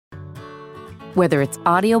Whether it's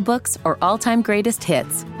audiobooks or all-time greatest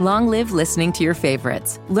hits, long live listening to your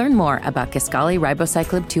favorites. Learn more about Kisqali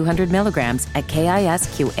Ribociclib 200 milligrams at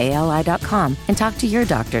KISQALI.com and talk to your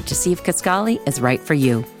doctor to see if Kisqali is right for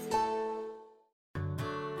you.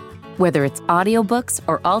 Whether it's audiobooks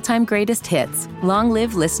or all-time greatest hits, long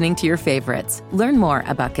live listening to your favorites. Learn more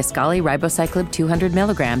about Kisqali Ribociclib 200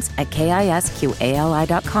 milligrams at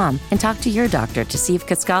KISQALI.com and talk to your doctor to see if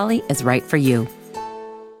Kisqali is right for you.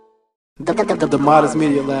 The Modest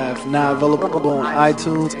Media Lab, now available on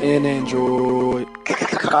iTunes and Android.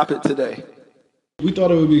 Cop it today. We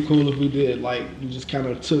thought it would be cool if we did, like, you just kind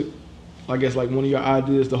of took, I guess, like one of your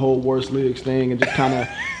ideas, the whole worst lyrics thing, and just kind of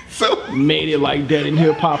made it like Dead in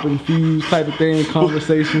Hip Hop infused type of thing,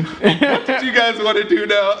 conversation. What did you guys want to do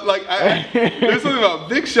now? Like, there's something about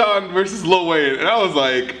Big Sean versus Lil Wayne, and I was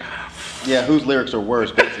like, yeah, whose lyrics are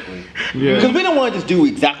worse, basically. Yeah. Because we don't want to just do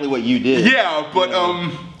exactly what you did. yeah, but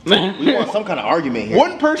We want some kind of argument here.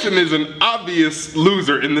 one person is an obvious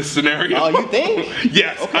loser in this scenario. Oh, you think?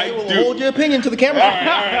 Yes, Okay, I well, do. hold your opinion to the camera.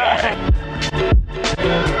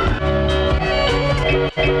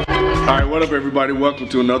 All right, what up, everybody? Welcome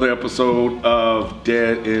to another episode of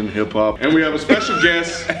Dead in Hip Hop, and we have a special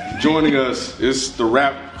guest joining us. It's the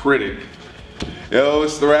Rap Critic. Yo,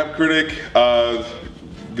 it's the Rap Critic.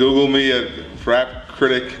 Google me at Rap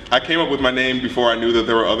Critic. I came up with my name before I knew that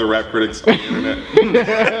there were other rap critics on the internet.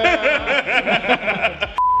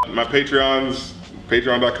 My Patreon's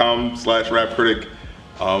patreon.com/rapcritic.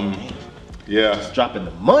 Yeah. Just dropping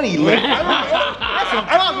the money, Lick. That's what I'm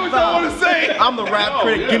talking about. I want to say. I'm the rap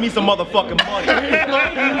critic. Give me some motherfucking money.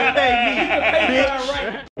 Hey,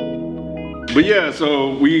 bitch. But yeah,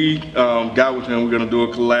 so we got with him. We're gonna do a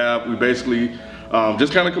collab. We basically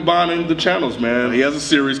just kind of combining the channels, man. He has a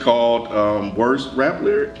series called Worst Rap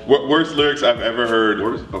Lyrics. Worst lyrics I've ever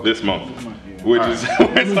heard this month. Which is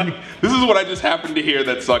it's like, this is what I just happened to hear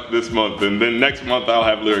that sucked this month, and then next month I'll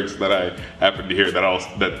have lyrics that I happened to hear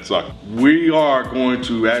that suck. We are going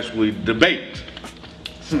to actually debate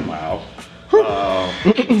somehow.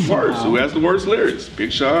 Worst, who has the worst lyrics?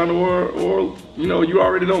 Big Sean or you know, you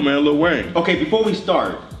already know, man, Lil Wayne. Okay, before we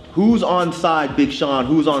start, who's on side Big Sean?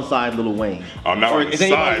 Who's on side Lil Wayne? I'm not on the is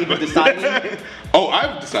anybody side. even deciding? Oh,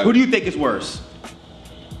 I've decided. Who do you think is worse?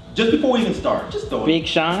 Just before we even start, just throw it. Big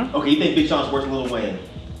Sean? Okay, you think Big Sean's worse than Lil Wayne?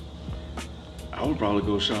 I would probably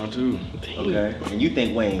go Sean too. Okay, and you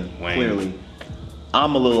think Wayne. Clearly.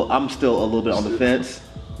 I'm still a little bit on the fence,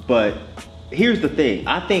 but here's the thing.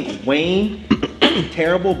 I think Wayne is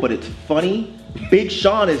terrible, but it's funny. Big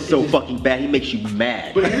Sean is so fucking bad, he makes you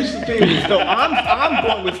mad. But here's the thing. So I'm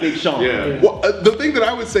going with Big Sean. Yeah. Well, the thing that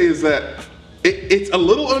I would say is that it's a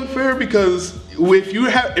little unfair because if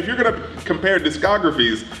you're gonna compare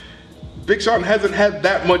discographies, Big Sean hasn't had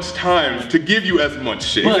that much time to give you as much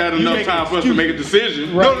shit. He's had enough time for us to make a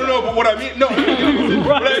decision. Right. No, but what I mean, but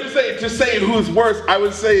I would say, to say who's worse, I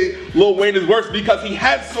would say Lil Wayne is worse because he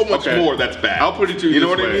has so much more that's bad. I'll put it to you. You know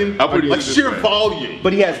what I mean? I'll put it like sheer volume.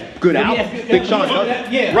 But he has good albums. Big Sean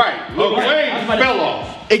doesn't. Yeah. Right. Lil Wayne fell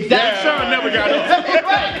off. Exactly. Big Sean never got off.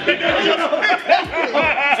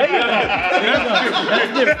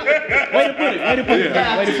 That's different. Way to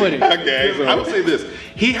put it. Okay, so I would say this.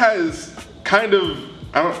 He has kind of,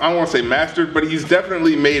 I don't want to say mastered, but he's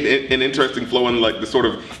definitely made an interesting flow in like the sort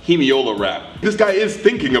of hemiola rap. This guy is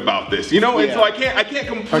thinking about this, you know, and so I can't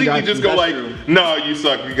completely just go like, no, you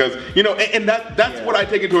suck, because, you know, and that's what I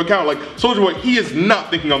take into account. Like Soulja Boy, he is not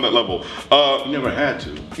thinking on that level. You never had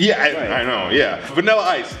to. Yeah, I know, yeah. Vanilla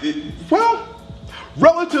Ice, well,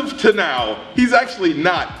 relative to now, he's actually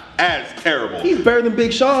not as terrible. He's better than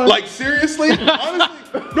Big Sean. Like seriously? Honestly?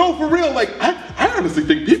 No, for real. Like I honestly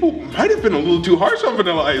think people might have been a little too harsh on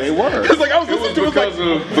Vanilla Ice. They were. Because like I was listening to it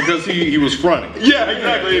because he was fronting. Yeah,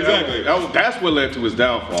 exactly. That's what led to his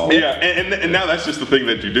downfall. Yeah, and now that's just the thing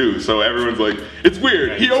that you do. So everyone's like, it's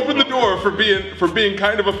weird. He opened the door for being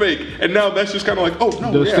kind of a fake, and now that's just kind of like, oh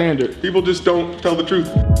no, the standard. People just don't tell the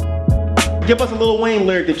truth. Give us a Lil Wayne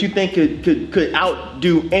lyric that you think could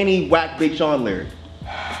outdo any whack Big Sean lyric.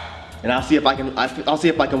 And I'll see if I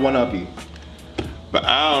can one up you. But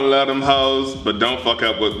I don't love them hoes, but don't fuck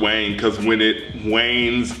up with Wayne, cause when it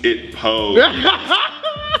Wayne's, it pose. Okay.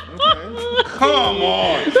 Come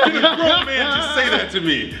on. Did a grown man just say that to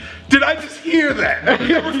me? Did I just hear that?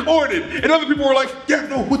 It recorded. And other people were like, yeah,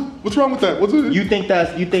 no, what's wrong with that? What's it? You think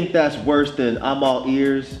that's worse than I'm all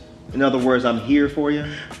ears? In other words, I'm here for you?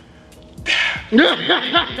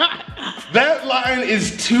 That line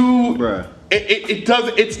is too... Bruh.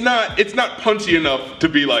 It's not punchy enough to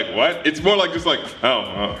be like, what? It's more like just like,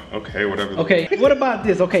 oh, okay, whatever. Okay, what about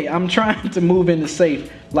this? Okay, I'm trying to move in the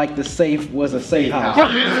safe like the safe was a safe house.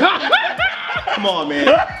 Come on, man.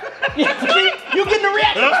 See, you getting the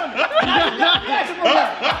reaction from me.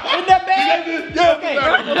 Isn't that bad? Okay.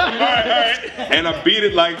 All right. And I beat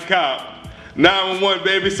it like a cop. 911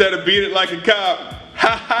 baby said I beat it like a cop.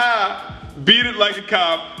 Ha ha. Beat it like a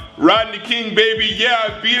cop. Rodney King baby,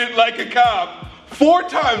 yeah, I beat it like a cop. 4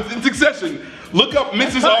 times in succession. Look up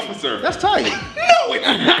Mrs. Officer. That's tight. No, it's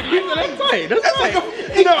not. That's tight. That's Like tight.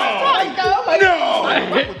 no.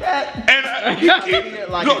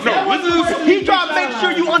 He's trying to make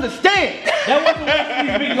sure you understand. That wasn't one of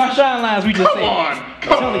these big shine lines we just said.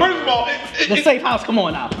 Come on. First of all, The safe house, come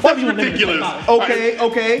on now. that's ridiculous. Okay. All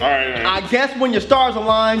right. I guess when your stars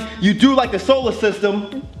align, you do like the solar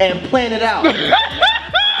system and plan it out.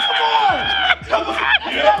 Come on.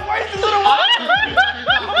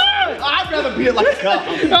 I'd rather beat it like a cop.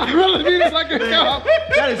 I'd rather beat it like a cop.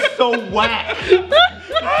 That is so whack.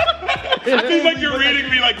 I feel like you're reading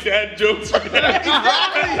me like dad jokes. That's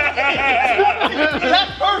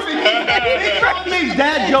perfect. He trying to make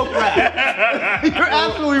dad joke rap. You're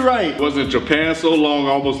absolutely right. Was in Japan so long,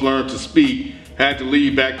 almost learned to speak. Had to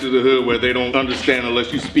leave back to the hood where they don't understand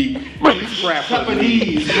unless you speak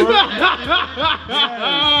Japanese.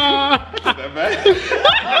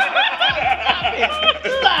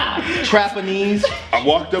 Trapanese. I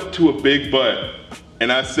walked up to a big butt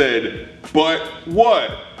and I said, "But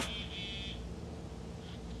what?"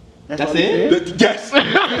 That's it? Yes. I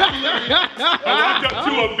walked up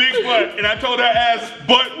to a big butt and I told her ass,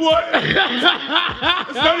 "But what?"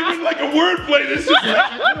 It's not even like a wordplay. It's just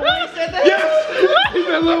like, yes. He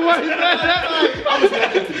said, "Lil Wayne said that."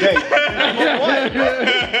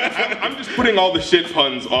 I'm just putting all the shit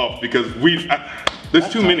puns off because there's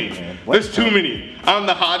too many. There's too many. I'm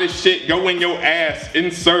the hottest shit. Go in your ass in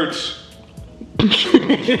search. What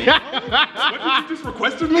did you just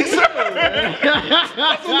request of me, sir?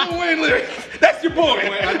 That's a Lil Wayne lyric. That's your boy.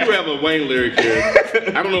 I do have a Wayne lyric here.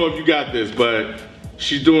 I don't know if you got this, but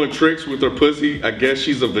she's doing tricks with her pussy. I guess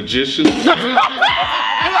she's a magician. Is that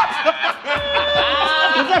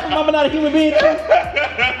from I'm Not a Human Being?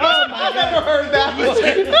 I've never heard that one.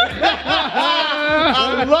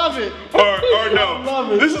 I love it. Or no. I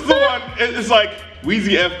love it. This is the one. It's like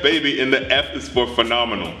Wheezy F baby, and the F is for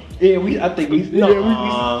phenomenal. Yeah, I think we.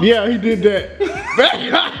 Yeah, he did that.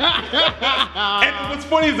 And what's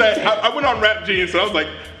funny is that I went on Rap Genius and I was like,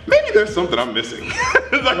 maybe there's something I'm missing.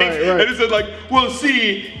 Like, Right. And it said like, well,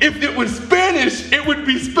 see, if it was Spanish, it would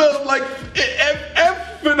be spelled like F.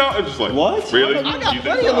 And I was just like, What? Really? I got You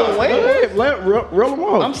plenty think of so? Lil Wayne. Hey, roll him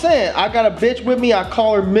off. I'm saying, I got a bitch with me, I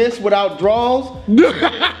call her Miss without draws.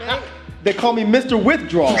 They call me Mr.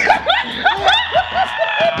 Withdrawal.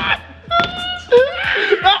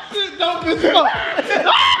 That shit dope as fuck.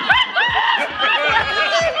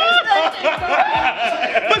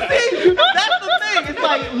 But see, that's the thing. It's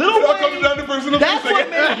like Lil It all comes Wayne. down to personal That's what feeling.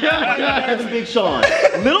 makes him better than Big Sean.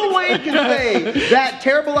 Lil Wayne can say that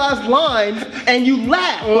terribleized line and you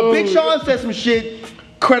laugh. But Big Sean says some shit.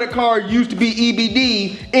 Credit card used to be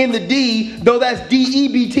EBD in the D, though that's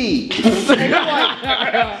DEBT. And you're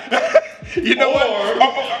like, You know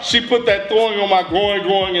what? She put that thorn on my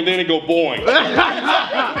groin, and then it go boing.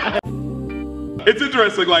 It's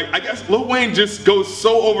interesting, like, I guess Lil Wayne just goes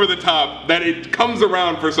so over the top that it comes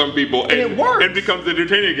around for some people and it works. and becomes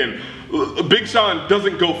entertaining again. Big Sean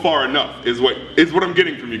doesn't go far enough, is what I'm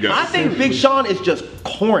getting from you guys. I think Big Sean is just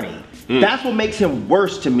corny. That's what makes him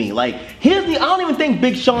worse to me. Like, I don't even think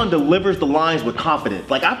Big Sean delivers the lines with confidence.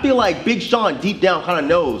 Like, I feel like Big Sean deep down kind of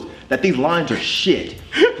knows that these lines are shit.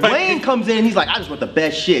 Wayne comes in and he's like, I just want the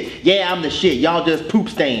best shit. Yeah, I'm the shit. Y'all just poop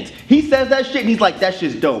stains. He says that shit and he's like, that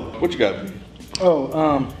shit's dope. What you got?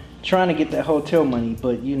 Oh, trying to get that hotel money,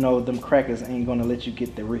 but you know them crackers ain't gonna let you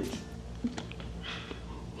get the Ritz.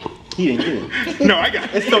 He didn't get it. No, I got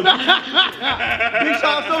it. It's so deep. Big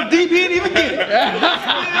Sean's so deep, he didn't even get it.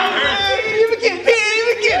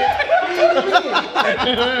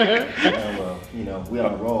 Well, you know, we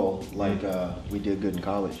on a roll like we did good in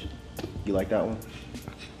college. You like that one?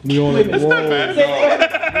 We on the It's not wall. bad. Say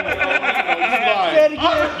it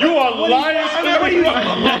again. You are lying.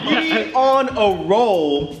 We on a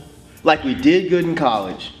roll like we did good in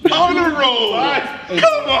college. On a roll.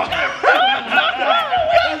 Come on.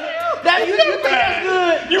 You think that's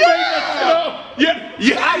good? You made that shit up.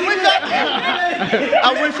 Yeah. I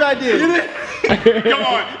wish I did. Come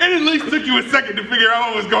on. It at least took you a second to figure out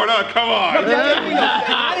what was going on. Come on. I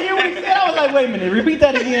didn't hear what he said. I was like, wait a minute, repeat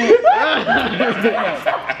that again.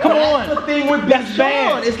 Come on. That's the thing with Big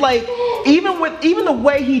Sean. It's like even the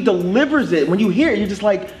way he delivers it, when you hear it, you're just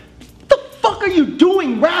like, what the fuck are you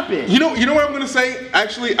doing rapping? You know what I'm gonna say?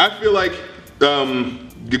 Actually, I feel like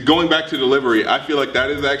going back to delivery, I feel like that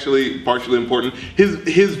is actually partially important.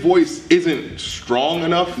 His voice isn't strong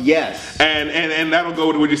enough. Yes. And that'll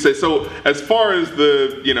go to what you say. So as far as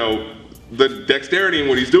the, you know, the dexterity in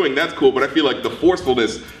what he's doing, that's cool, but I feel like the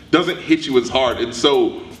forcefulness doesn't hit you as hard. And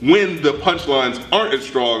so when the punchlines aren't as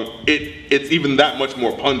strong, it's even that much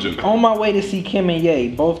more pungent. On my way to see Kim and Ye,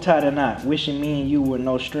 both tied a knot, wishing me and you were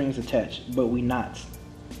no strings attached, but we knots.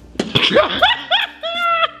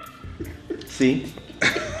 See?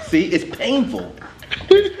 See, it's painful.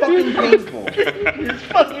 It's fucking painful. It's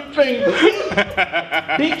fucking painful.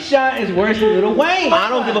 Big Sean is worse than Lil Wayne. I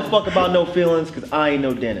don't give a fuck about no feelings because I ain't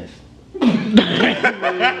no dentist.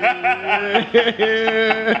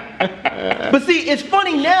 But see, it's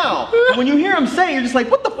funny now. When you hear him say it, you're just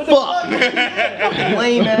like, what the fuck?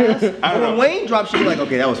 Lame ass. But when Wayne drops shit, you're like,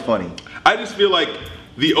 okay, that was funny. I just feel like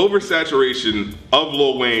the oversaturation of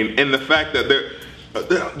Lil Wayne and the fact that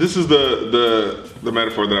this is the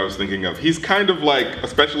metaphor that I was thinking of. He's kind of like,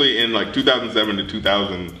 especially in like 2007 to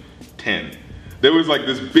 2010, there was like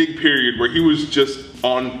this big period where he was just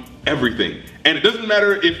on everything. And it doesn't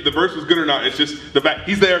matter if the verse was good or not, it's just the fact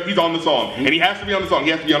he's there, he's on the song. And he has to be on the song,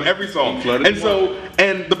 he has to be on every song. And so,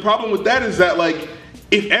 and the problem with that is that like,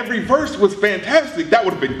 if every verse was fantastic, that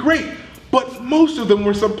would have been great. But most of them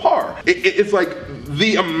were subpar. It's like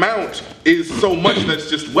the amount is so much that's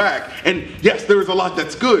just whack. And yes, there is a lot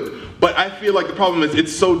that's good, but I feel like the problem is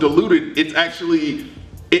it's so diluted, it's actually,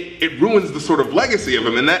 it ruins the sort of legacy of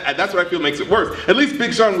him, and that's what I feel makes it worse. At least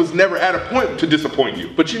Big Sean was never at a point to disappoint you.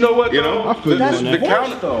 But you know what? You know, the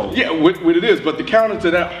counter. Yeah, what it is. But the counter to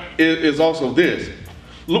that is also this.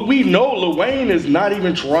 Look, we know Lil Wayne is not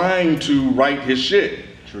even trying to write his shit.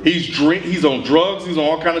 True. He's on drugs, he's on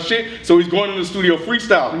all kind of shit. So he's going in the studio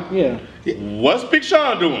freestyling. Yeah. What's Big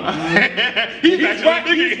Sean doing? he's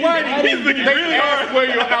writing really hard. Where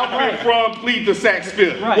your outfit from? Plead the sax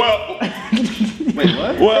fifth. Right. Well, Wait,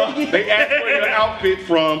 what? well, they asked where your outfit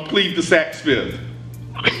from. Plead the sax fifth.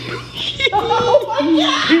 He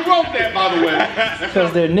wrote that, by the way.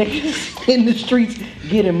 Because they're niggas in the streets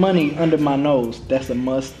getting money under my nose. That's a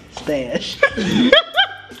mustache.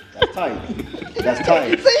 That's tight. That's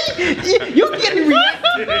tight. See? You getting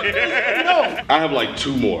reacted. No. I have like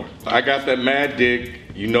 2 more. I got that mad dick.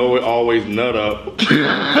 You know it always nut up. That's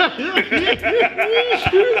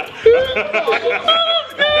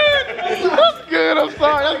good. I'm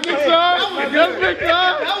sorry. That's Big Sean. That's Big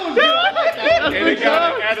Sean. And it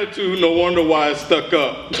got an attitude. No wonder why it's stuck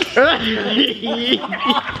up. Gotta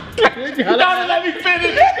let me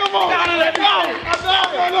finish. Come on. Gotta let me finish.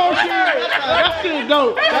 No, that shit is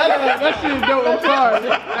dope. That shit is dope. I'm sorry.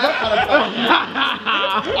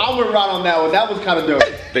 I went right on that one. That was kind of dope.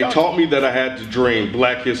 They taught me that I had to dream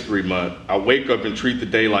Black History Month. I wake up and treat the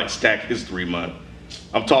day like Stack History Month.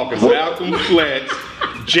 I'm talking Malcolm Fletch,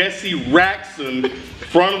 Jesse Raxon,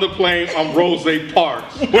 front of the plane, I'm Rose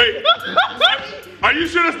Parks. Wait, are you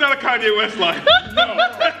sure that's not a Kanye West line? No.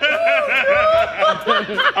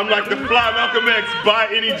 I'm like the fly Malcolm X, buy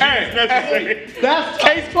any jeans necessary. That's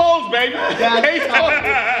case closed, baby. Case closed.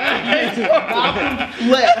 Malcolm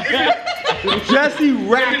Fletch. Jesse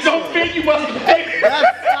Raxon. If it don't fit, you must pay.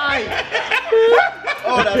 That's tight.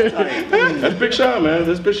 Oh, that's tight. That's Big Sean, man.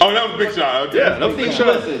 That's Big Sean. Oh, that was Big Sean. Okay. Yeah, that was Big Sean.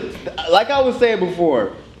 Listen, like I was saying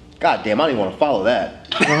before, god damn, I don't even want to follow that.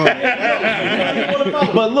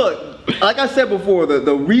 But look, like I said before,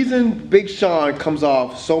 the reason Big Sean comes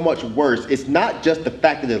off so much worse, it's not just the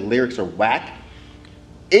fact that the lyrics are whack.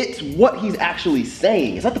 It's what he's actually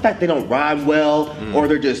saying. It's not the fact they don't rhyme well or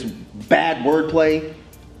they're just bad wordplay.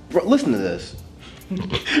 Bro, listen to this.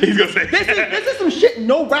 He's gonna say This is some shit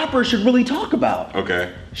no rapper should really talk about.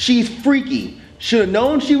 Okay. She's freaky. Should have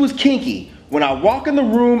known she was kinky. When I walk in the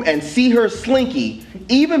room and see her slinky,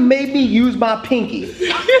 even made me use my pinky.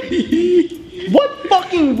 What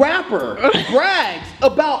fucking rapper brags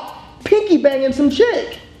about pinky banging some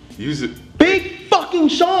chick? Use it. Big fucking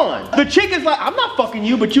Sean. The chick is like, I'm not fucking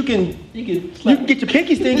you, but you can get your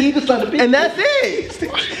pinky stinky, and that's it.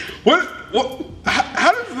 What?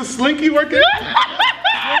 How does the slinky work out?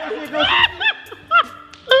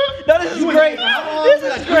 No, this is great. This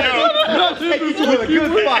is great. Take you to a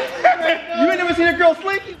good spot. You ain't never seen a girl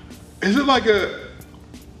slinky? Is it like a?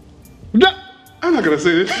 I'm not gonna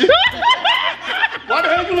say this shit. Why the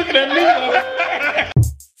hell you looking at me?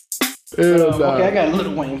 Okay, I got a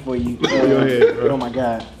Lil Wayne for you. Go ahead, bro. Oh my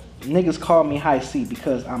god. Niggas call me High C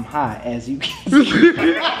because I'm high, as you can see. Wait,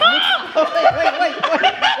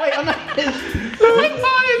 I'm not.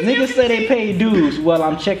 Niggas say they pay dues while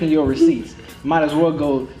I'm checking your receipts. Might as well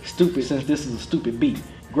go stupid since this is a stupid beat.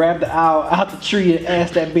 Grab the owl out the tree and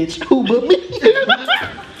ask that bitch who but me.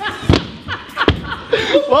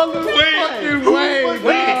 Motherfucking Wayne,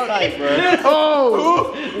 dog. Tight, bro.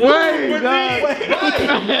 Oh, Wayne, dog.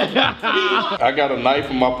 I got a knife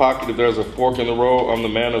in my pocket. If there's a fork in the road, I'm the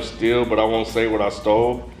man of steel, but I won't say what I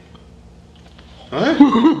stole. Huh?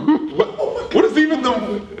 What is even the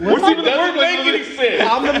what's even the word make any sense?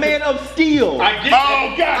 I'm the man of steel. I get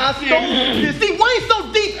oh God! I stole this. See, Wayne's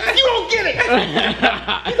so deep, you don't get it.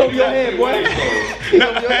 He's over your head, boy. He's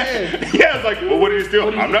over your head. Yeah, it's like, well, what did you steal?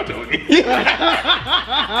 I'm not telling you.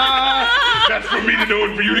 That's for me to know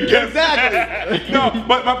and for you to guess. Exactly. No,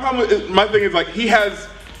 but my problem is, my thing is like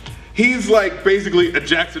he's like basically a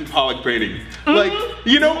Jackson Pollock painting. Like,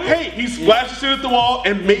 you know, hey, he splashes shit at the wall,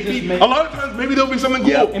 and maybe a lot of times maybe there'll be something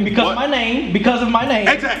cool. And because of my name,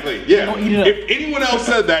 exactly, yeah. Don't eat it up. If anyone else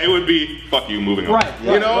said that, it would be fuck you, moving on. Right,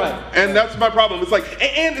 you know, right. and that's my problem. It's like,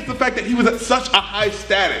 and it's the fact that he was at such a high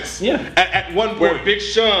status. Yeah. At one point, Where Big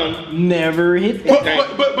Sean never hit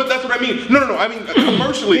that. but that's what I mean. No. I mean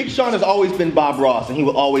commercially. Big Sean has always been Bob Ross, and he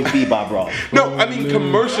will always be Bob Ross. No, I mean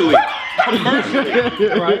commercially.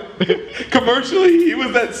 Right? Commercially, he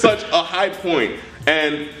was at such a high point,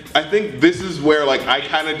 and I think this is where like I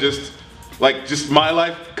kind of just my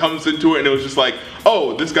life comes into it, and it was just like,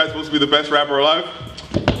 oh, this guy's supposed to be the best rapper alive.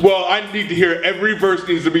 Well, I need to hear every verse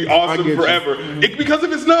needs to be awesome forever. Because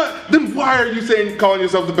if it's not, then why are you calling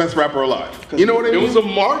yourself the best rapper alive? You know what I mean? It was a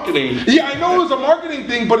marketing. Yeah, I know it was a marketing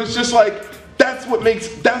thing, but it's just like that's what makes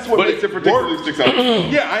it particularly successful.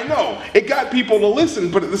 Yeah, I know. It got people to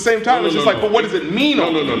listen, but at the same time, it's just like, but what does it mean?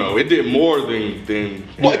 No. It did more than.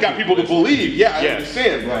 Well, it got people to believe. Yeah, I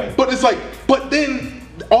understand. Right. But it's like, but then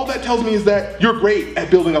all that tells me is that you're great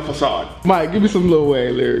at building a facade. Mike, give me some Lil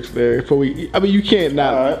Wayne lyrics there before we. I mean, you can't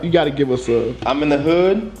now. Right. You got to give us a. I'm in the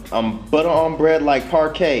hood. I'm butter on bread like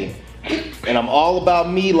parquet, and I'm all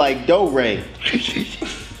about me like Do Ray. All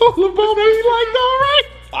about me like Do Ray.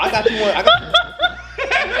 I got you one.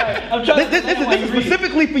 This is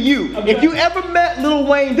specifically for you. If you ever met Lil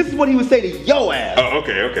Wayne, this is what he would say to yo ass. Oh,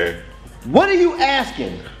 okay. What are you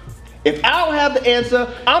asking? If I don't have the answer,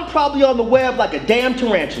 I'm probably on the web like a damn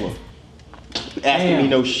tarantula. Asking me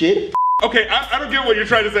no shit. Okay, I don't get what you're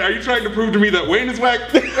trying to say. Are you trying to prove to me that Wayne is whack?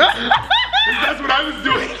 That's what I was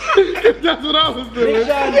doing. That's what I was doing.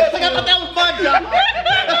 Yes, I thought that was my job.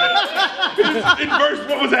 Inverse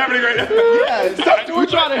what was happening right now. Yeah, We're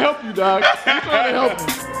trying to help you, dog. We're trying to help you.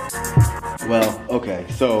 well, okay,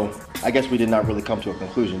 so I guess we did not really come to a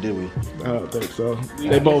conclusion, did we? I don't think so.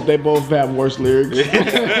 They both have worse lyrics. I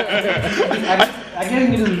guess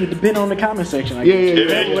it just depend on the comment section. I guess.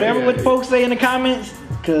 Yeah. Whatever what folks say in the comments,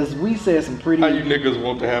 because we said some pretty. How you niggas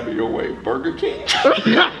want to have it your way? Burger King?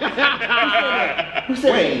 Who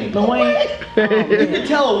said Wayne? Lil Wayne? You can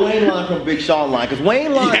tell a Wayne line from a Big Sean line, because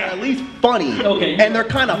Wayne lines are at least funny. Okay, and they're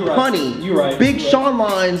kind of funny. You're right. Big Sean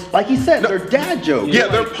lines, like he said, they're dad jokes. Yeah,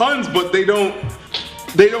 they're puns, but they don't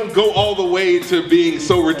go all the way to being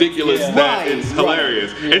so ridiculous that it's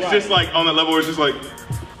hilarious. It's just like on that level where it's just like.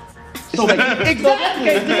 So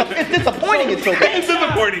exactly. It's disappointing. It's so bad. It's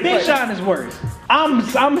disappointing. Big Sean is worse. I'm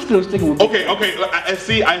still sticking with. Okay.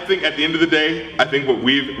 See, I think at the end of the day, I think what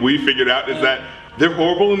we figured out is that they're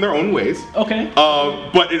horrible in their own ways. Okay.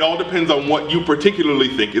 But it all depends on what you particularly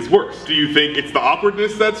think is worse. Do you think it's the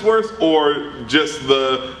awkwardness that's worse, or just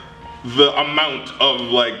the amount of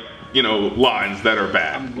like, you know, lines that are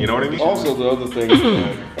bad? You know what I mean? Also, the other thing is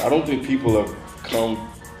that I don't think people have come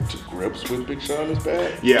to grips with Big Sean is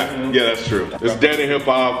bad. Yeah, that's true. It's Dead in Hip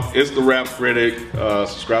Hop. It's the Rap Critic.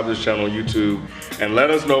 Subscribe to this channel on YouTube and let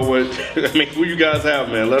us know what who you guys have,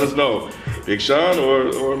 man. Let us know, Big Sean or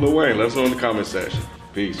Lil Wayne. Let us know in the comment section.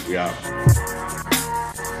 Peace. We out.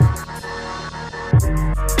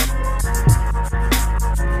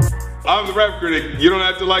 I'm the Rap Critic. You don't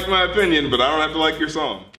have to like my opinion, but I don't have to like your song.